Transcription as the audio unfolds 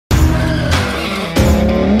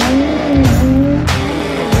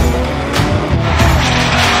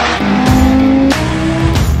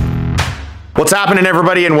What's happening,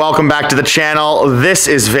 everybody, and welcome back to the channel. This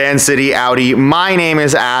is Vancity Audi. My name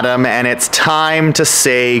is Adam, and it's time to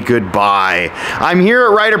say goodbye. I'm here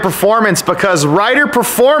at Reiter Performance because Reiter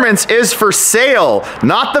Performance is for sale.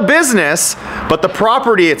 Not the business, but the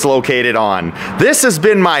property it's located on. This has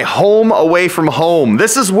been my home away from home.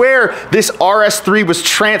 This is where this RS3 was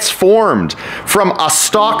transformed from a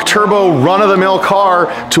stock turbo run-of-the-mill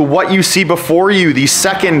car to what you see before you, the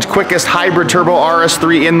second quickest hybrid turbo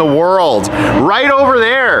RS3 in the world. Right over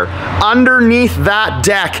there, underneath that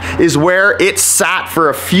deck, is where it sat for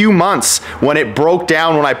a few months when it broke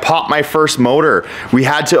down when I popped my first motor. We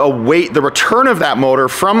had to await the return of that motor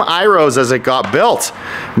from Iros as it got built.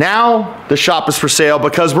 Now, the shop is for sale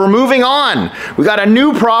because we're moving on. We got a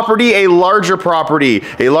new property, a larger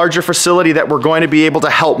facility that we're going to be able to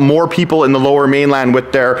help more people in the Lower Mainland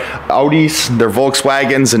with their Audis, their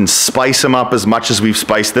Volkswagens, and spice them up as much as we've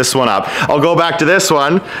spiced this one up. I'll go back to this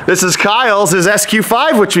one. This is Kyle's, his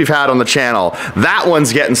SQ5, which we've had on the channel. That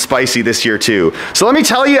one's getting spicy this year too. So let me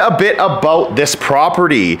tell you a bit about this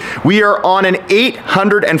property. We are on an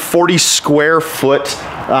 840 square foot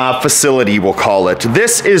facility, we'll call it.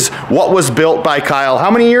 This is what was built by Kyle. How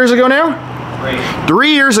many years ago now?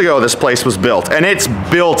 3 years ago this place was built, and it's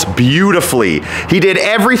built beautifully. He did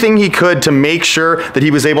everything he could to make sure that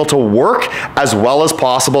he was able to work as well as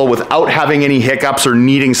possible without having any hiccups or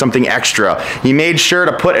needing something extra. He made sure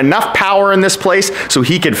to put enough power in this place so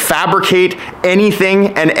he could fabricate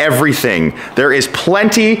anything and everything. There is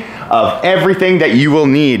plenty of everything that you will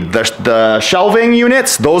need. The shelving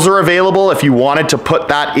units, those are available if you wanted to put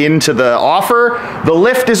that into the offer. The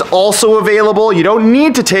lift is also available. You don't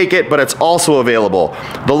need to take it, but it's also available.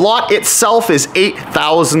 The lot itself is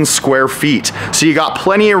 8,000 square feet, so you got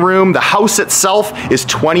plenty of room. The house itself is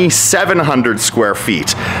 2,700 square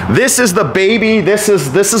feet. This is the baby. This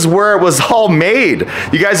is where it was all made.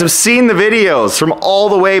 You guys have seen the videos from all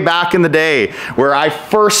the way back in the day where I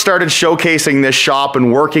first started showcasing this shop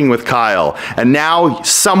and working with Kyle, and now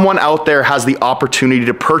someone out there has the opportunity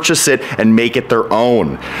to purchase it and make it their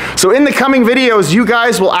own. So in the coming videos, you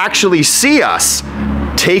guys will actually see us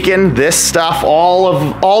taking this stuff,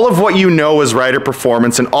 all of what you know as Reiter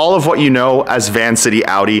Performance and all of what you know as Vancity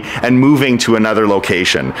Audi, and moving to another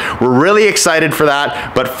location. We're really excited for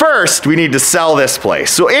that, but first we need to sell this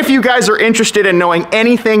place. So if you guys are interested in knowing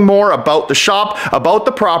anything more about the shop, about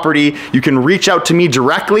the property, you can reach out to me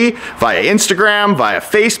directly via Instagram, via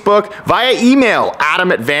Facebook, via email,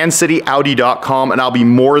 adam@vancityaudi.com, and I'll be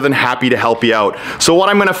more than happy to help you out. So what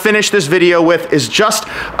I'm gonna finish this video with is just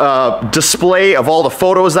a display of all the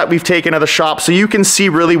photos that we've taken of the shop so you can see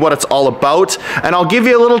really what it's all about, and I'll give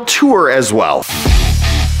you a little tour as well.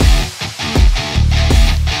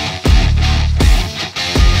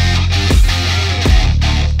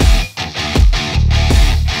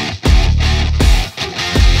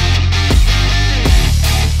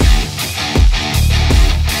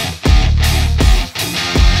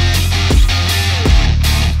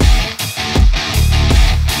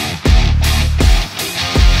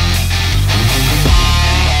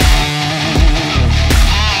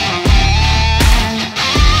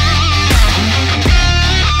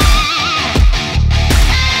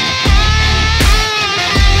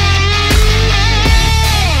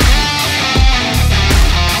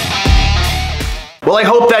 Well, I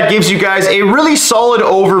hope that gives you guys a really solid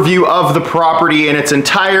overview of the property in its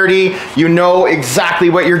entirety. You know exactly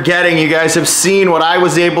what you're getting. You guys have seen what I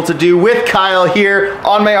was able to do with Kyle here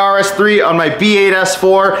on my RS3, on my B8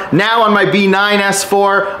 S4, now on my B9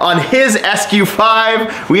 S4, on his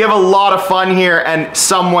SQ5. We have a lot of fun here, and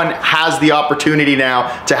someone has the opportunity now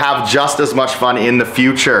to have just as much fun in the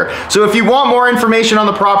future. So if you want more information on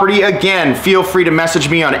the property, again, feel free to message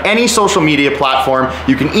me on any social media platform.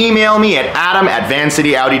 You can email me at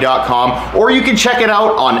adam@vancityaudi.com, or you can check it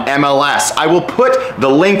out on MLS. I will put the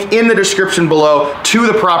link in the description below to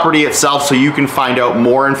the property itself so you can find out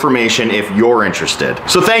more information if you're interested.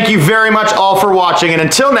 So thank you very much all for watching, and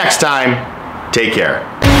until next time, take care.